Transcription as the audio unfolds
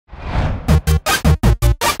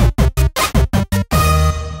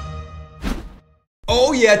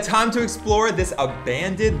Oh yeah, time to explore this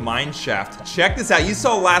abandoned mineshaft. Check this out. You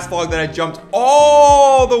saw last vlog that I jumped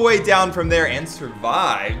all the way down from there and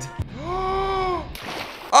survived.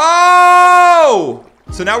 Oh!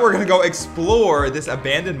 So now we're gonna go explore this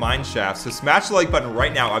abandoned mineshaft. So smash the like button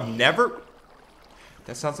right now.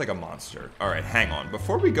 That sounds like a monster. All right, hang on.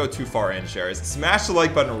 Before we go too far in, shares, smash the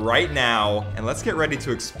like button right now, and let's get ready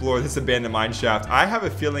to explore this abandoned mineshaft. I have a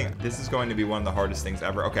feeling this is going to be one of the hardest things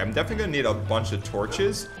ever. Okay, I'm definitely gonna need a bunch of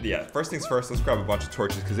torches. Yeah, first things first, let's grab a bunch of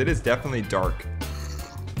torches, because it is definitely dark.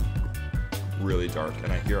 Really dark,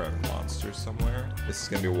 and I hear a monster somewhere. This is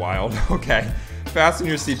gonna be wild. Okay, fasten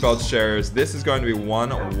your seatbelts, sharers. This is going to be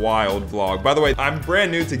one wild vlog. By the way, I'm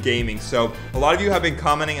brand new to gaming, so a lot of you have been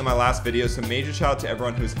commenting in my last video, so major shout out to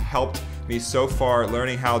everyone who's helped me so far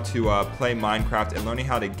learning how to play Minecraft and learning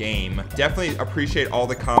how to game. Definitely appreciate all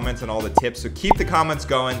the comments and all the tips, so keep the comments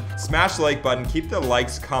going, smash the like button, keep the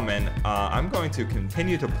likes coming. I'm going to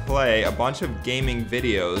continue to play a bunch of gaming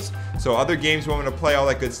videos, so other games you want me to play, all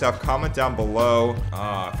that good stuff, comment down below.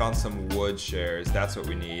 I found some wood, shares. That's what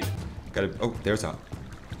we need. Oh, there's a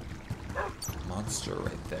monster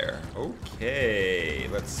right there. Okay,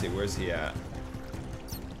 let's see, where's he at?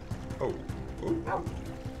 Oh.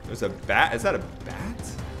 There's a bat. Is that a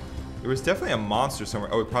bat? There was definitely a monster somewhere.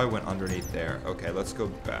 Oh, it probably went underneath there. Okay, let's go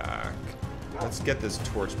back. Let's get this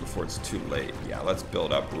torch before it's too late. Yeah, let's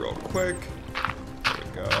build up real quick. There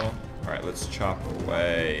we go. All right, let's chop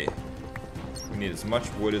away. We need as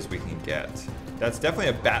much wood as we can get. That's definitely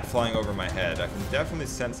a bat flying over my head. I can definitely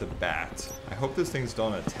sense a bat. I hope those things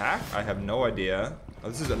don't attack. I have no idea. Oh,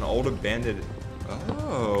 this is an old abandoned...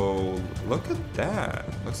 Oh, look at that.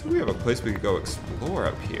 Looks like we have a place we could go explore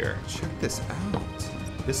up here. Check this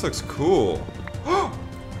out. This looks cool. How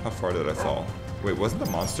far did I fall? Wait, wasn't the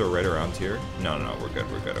monster right around here? No, we're good,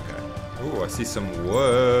 okay. Ooh, I see some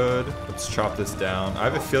wood. Let's chop this down. I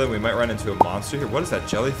have a feeling we might run into a monster here. What is that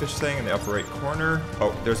jellyfish thing in the upper right corner?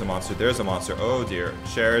 Oh, there's a monster, Oh dear.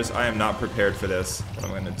 Shares, I am not prepared for this. What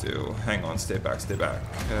am I gonna do? Hang on, stay back.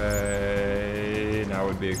 Okay, now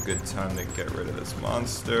would be a good time to get rid of this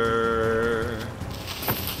monster.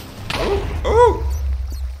 Oh!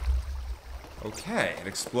 Okay, it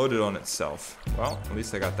exploded on itself. Well, at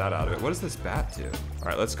least I got that out of it. What does this bat do? All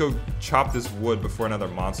right, let's go chop this wood before another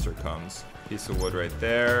monster comes. Piece of wood right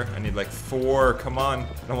there. I need like 4. Come on.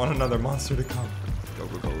 I don't want another monster to come. Go.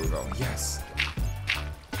 Yes.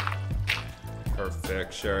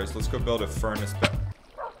 Perfect, shares. Let's go build a furnace back.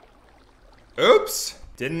 Oops.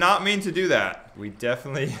 Did not mean to do that. We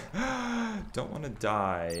definitely don't want to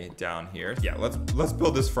die down here. Yeah, let's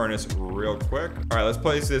build this furnace real quick. All right, let's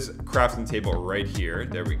place this crafting table right here.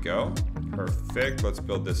 There we go. Perfect. Let's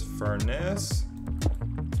build this furnace.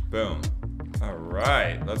 Boom. All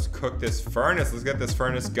right, let's cook this furnace. Let's get this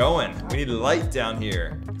furnace going. We need light down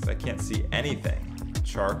here because I can't see anything.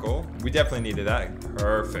 Charcoal. We definitely needed that.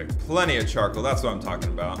 Perfect. Plenty of charcoal. That's what I'm talking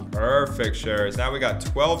about. Perfect, shares. Now we got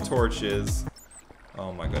 12 torches.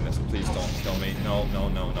 Oh my goodness, please don't kill me. No,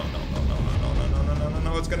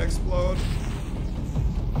 it's gonna explode.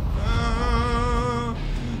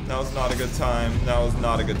 Now is not a good time. Now is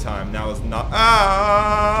not a good time. Now is not.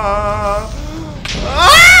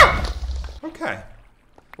 Okay.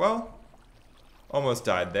 Well, almost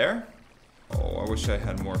died there. Oh, I wish I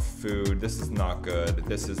had more food. This is not good.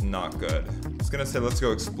 This is not good. I was gonna say, let's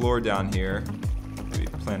go explore down here. Maybe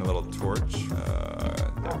plant a little torch.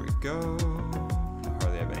 There we go.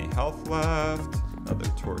 Have any health left? Another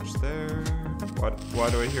torch there. Why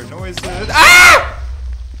do I hear noises? Ah!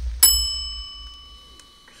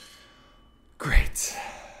 Great.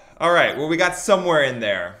 All right, well, we got somewhere in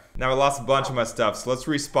there. Now we lost a bunch of my stuff, so let's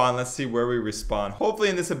respawn. Let's see where we respawn. Hopefully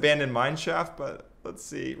in this abandoned mineshaft, but let's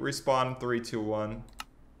see. Respawn 3, 2, 1.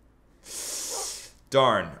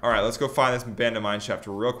 Darn. All right, let's go find this abandoned mineshaft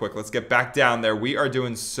real quick. Let's get back down there. We are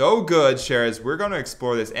doing so good, shares. We're going to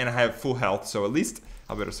explore this, and I have full health, so at least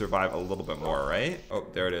I'll be able to survive a little bit more, right? Oh,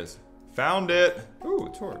 there it is. Found it. Ooh, a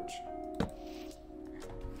torch.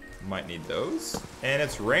 Might need those. And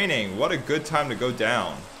it's raining. What a good time to go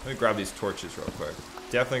down. Let me grab these torches real quick.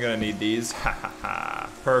 Definitely gonna need these. Ha ha ha.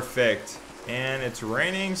 Perfect. And it's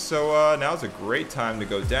raining, so now's a great time to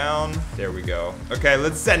go down. There we go. Okay,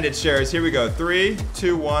 let's send it, shares. Here we go. 3,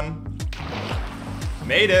 2, 1.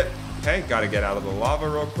 Made it. Okay, gotta get out of the lava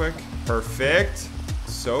real quick. Perfect.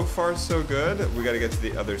 So far, so good. We gotta get to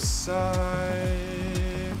the other side.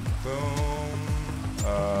 Boom.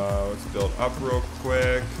 Let's build up real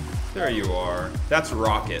quick. There you are. That's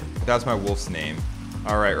Rocket. That's my wolf's name.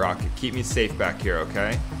 All right, Rocket, keep me safe back here,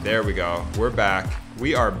 okay? There we go. We're back.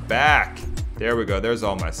 We are back. There we go. There's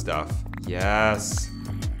all my stuff. Yes.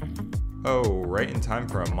 Oh, right in time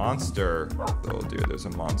for a monster. Oh, dude, there's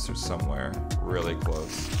a monster somewhere. Really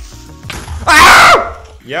close. Ah!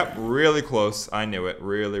 Yep, really close. I knew it.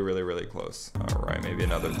 Really, really, really close. All right, maybe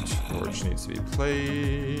another torch needs to be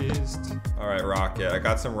placed. All right, Rocket, I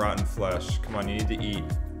got some rotten flesh. Come on, you need to eat.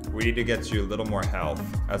 We need to get you a little more health.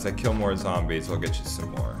 As I kill more zombies, I'll get you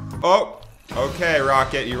some more. Oh, okay,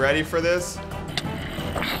 Rocket, you ready for this?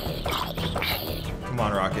 Come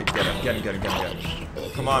on, Rocket, get him, get him, get him, get him, get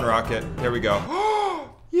him. Come on, Rocket, there we go.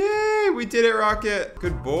 Yay, we did it, Rocket.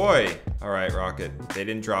 Good boy. All right, Rocket, they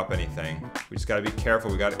didn't drop anything. We just gotta be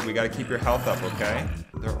careful. We gotta keep your health up, okay?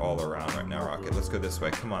 They're all around right now, Rocket. Let's go this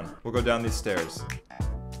way, come on. We'll go down these stairs.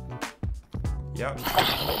 Yep.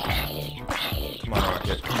 Come on,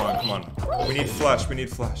 Rocket, come on, come on. We need flesh, we need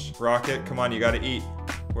flesh. Rocket, come on, you gotta eat.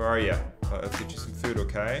 Where are you? Let's get you some food,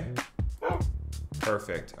 okay?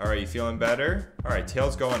 Perfect. All right, you feeling better? All right,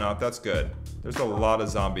 tail's going up, that's good. There's a lot of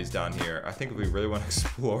zombies down here. I think if we really want to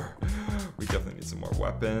explore, we definitely need some more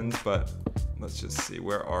weapons, but let's just see,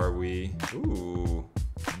 where are we? Ooh.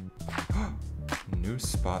 New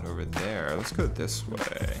spot over there. Let's go this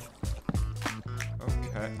way.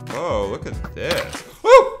 Okay. Whoa, look at this.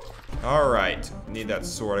 Woo! All right, need that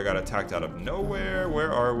sword. I got attacked out of nowhere.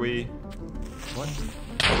 Where are we? What?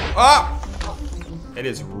 Ah! It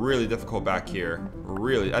is really difficult back here.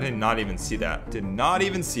 Really, I did not even see that. Did not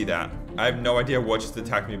even see that. I have no idea what just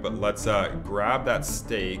attacked me, but let's grab that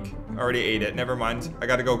steak. I already ate it, never mind. I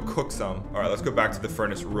gotta go cook some. All right, let's go back to the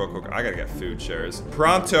furnace real quick. I gotta get food, Shares.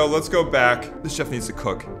 Pronto, let's go back. The chef needs to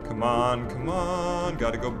cook. Come on, come on.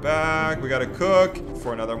 Gotta go back, we gotta cook.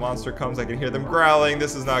 Before another monster comes, I can hear them growling.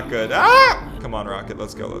 This is not good. Ah! Come on, Rocket,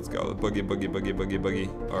 let's go, let's go. Boogie, boogie, boogie, boogie, boogie.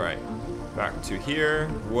 All right. Back to here.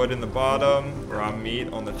 Wood in the bottom. Raw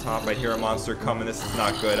meat on the top. I hear a monster coming. This is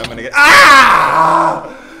not good. I'm gonna get.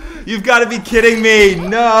 Ah! You've got to be kidding me.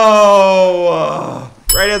 No.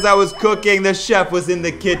 Right as I was cooking, the chef was in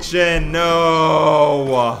the kitchen.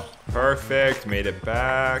 No. Perfect. Made it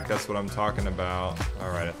back. That's what I'm talking about.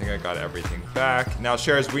 All right. I think I got everything back. Now,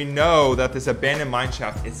 Shares, we know that this abandoned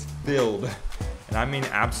mineshaft is filled. And I mean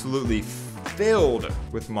absolutely filled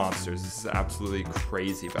with monsters. This is absolutely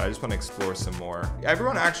crazy, but I just want to explore some more.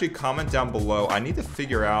 Everyone actually comment down below. I need to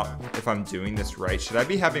figure out if I'm doing this right. Should I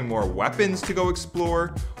be having more weapons to go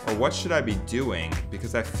explore, or what should I be doing?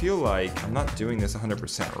 Because I feel like I'm not doing this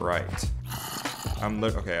 100% right.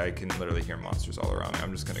 Okay, I can literally hear monsters all around me.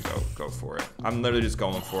 I'm just gonna go for it. I'm literally just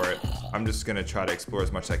going for it. I'm just gonna try to explore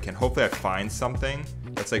as much as I can. Hopefully I find something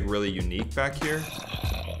that's like really unique back here.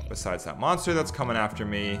 Besides that monster that's coming after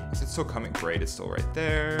me. Is it still coming? Great, it's still right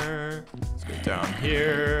there. Let's go down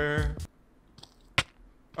here.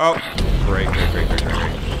 Oh, great.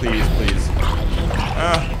 Please, please.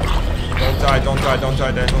 Don't die, don't die, don't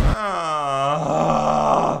die, don't die.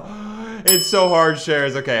 Ah, it's so hard,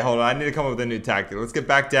 Shares. Okay, hold on, I need to come up with a new tactic. Let's get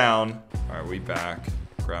back down. All right, we back.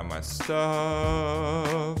 Grab my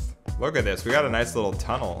stuff. Look at this, we got a nice little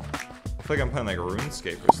tunnel. I feel like I'm playing like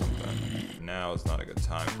RuneScape or something. Now is not a good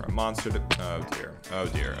time for a monster to. Oh dear. Oh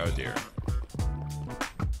dear. Oh dear.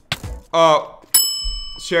 Oh.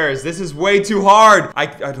 Shares, this is way too hard. I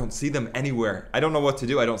don't see them anywhere. I don't know what to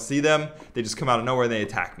do. I don't see them. They just come out of nowhere and they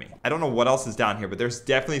attack me. I don't know what else is down here, but there's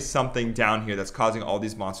definitely something down here that's causing all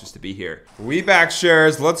these monsters to be here. We back,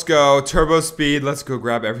 Shares. Let's go. Turbo speed. Let's go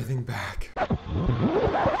grab everything back.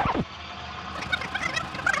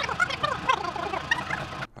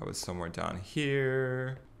 I was somewhere down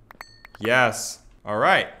here. Yes. All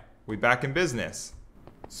right. We back in business.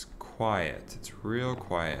 It's quiet. It's real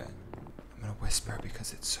quiet. I'm gonna whisper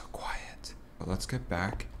because it's so quiet. But let's get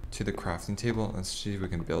back to the crafting table. Let's see if we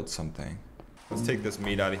can build something. Let's take this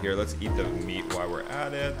meat out of here. Let's eat the meat while we're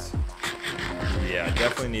at it. Yeah,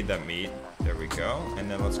 definitely need that meat. There we go. And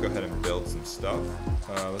then let's go ahead and build some stuff.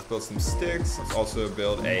 Let's build some sticks. Let's also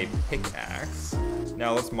build a pickaxe.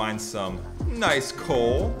 Now let's mine some nice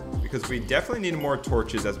coal, because we definitely need more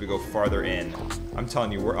torches as we go farther in. I'm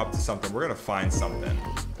telling you, we're up to something. We're gonna find something.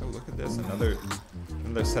 Oh, look at this. Another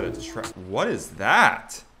set of traps. What is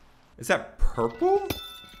that? Is that purple?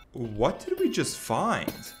 What did we just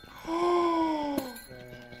find? Oh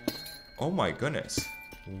my goodness.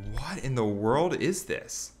 What in the world is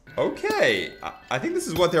this? Okay, I think this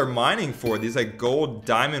is what they're mining for. These like gold,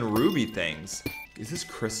 diamond, ruby things. Is this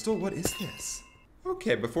crystal? What is this?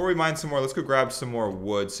 Okay, before we mine some more, let's go grab some more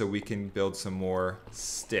wood so we can build some more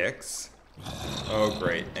sticks. Oh,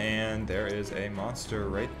 great. And there is a monster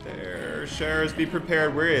right there. Shares, be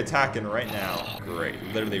prepared. We're attacking right now. Great.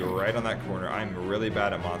 Literally right on that corner. I'm really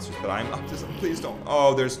bad at monsters, but I'm up to something. Please don't.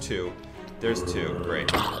 Oh, there's two. There's two.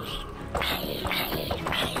 Great.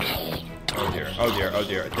 Oh, dear. Oh dear, oh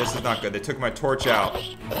dear. This is not good. They took my torch out.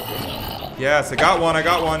 Yes, I got one, I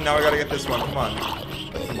got one. Now I gotta get this one. Come on.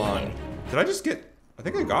 Come on. Did I just get... I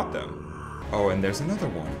think I got them. Oh, and there's another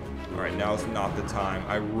one. Alright, now is not the time.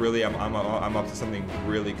 I really am... I'm up to something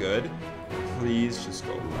really good. Please just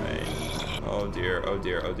go away. Oh dear, oh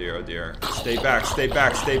dear, oh dear, oh dear. Stay back, stay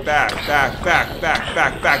back, stay back. Back, back, back,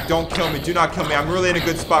 back, back. Don't kill me. Do not kill me. I'm really in a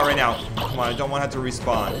good spot right now. Come on, I don't want to have to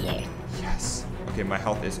respawn. Yes. Okay, my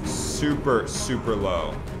health is super, super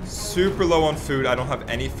low. Super low on food. I don't have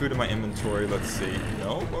any food in my inventory. Let's see.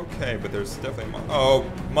 Nope. Okay, but there's definitely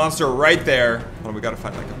monster right there. Oh, we gotta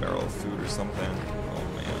find like a barrel of food or something. Oh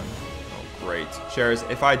man. Oh great. Shares,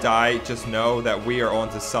 if I die, just know that we are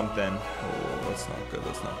onto something. Oh, that's not good.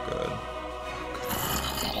 That's not good.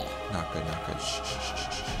 Not good. Not good. Shh, shh, shh,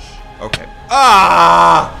 shh, shh. Okay.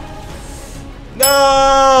 Ah!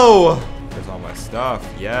 No! There's all my stuff.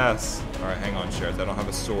 Yes. Alright, hang on, Shares. I don't have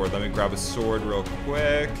a sword. Let me grab a sword real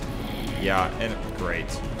quick. Yeah, and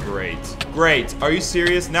great, great, great. Are you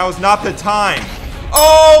serious? Now is not the time.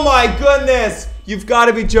 Oh my goodness! You've got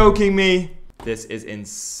to be joking me. This is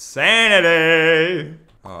insanity.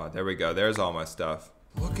 Oh, there we go. There's all my stuff.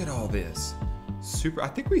 Look at all this. Super. I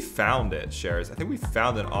think we found it, Shares. I think we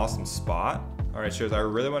found an awesome spot. Alright, Shares, I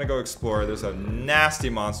really want to go explore. There's a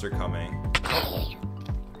nasty monster coming.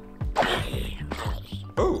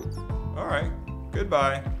 Oh. Alright,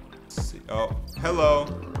 goodbye. Let's see. Oh, hello.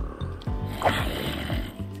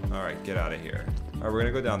 Alright, get out of here. Alright, we're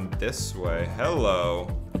gonna go down this way. Hello.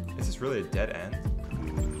 Is this really a dead end?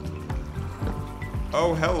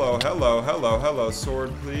 Oh, hello, hello, hello, hello.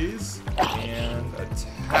 Sword, please. And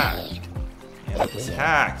attack. And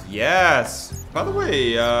attack. Yes. By the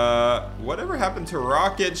way, whatever happened to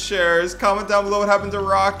Rocket, Shares? Comment down below what happened to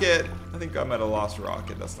Rocket. I think I might have lost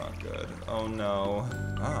Rocket. That's not good. Oh no.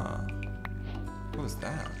 Ah. What was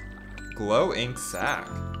that? Glow ink sack.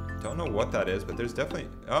 Don't know what that is, but there's definitely...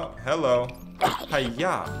 Oh, hello.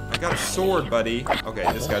 Hiya. I got a sword, buddy. Okay,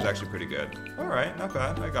 this guy's actually pretty good. Alright, not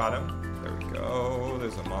bad. I got him. There we go.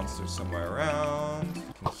 There's a monster somewhere around.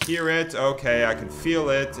 I can hear it. Okay, I can feel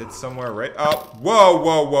it. It's somewhere right... Oh, whoa,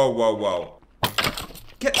 whoa, whoa, whoa, whoa.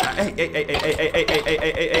 Get... Hey, hey, hey, hey, hey, hey, hey, hey,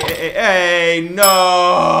 hey, hey, hey, hey,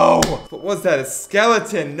 no! What was that? A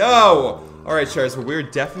skeleton? No! Alright, Shares, well, we're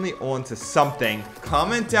definitely on to something.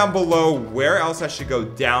 Comment down below where else I should go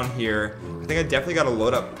down here. I think I definitely got to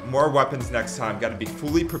load up more weapons next time. Got to be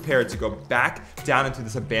fully prepared to go back down into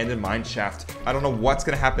this abandoned mine shaft. I don't know what's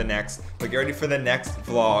going to happen next, but get ready for the next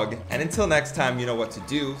vlog. And until next time, you know what to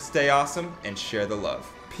do. Stay awesome and share the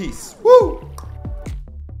love. Peace. Woo!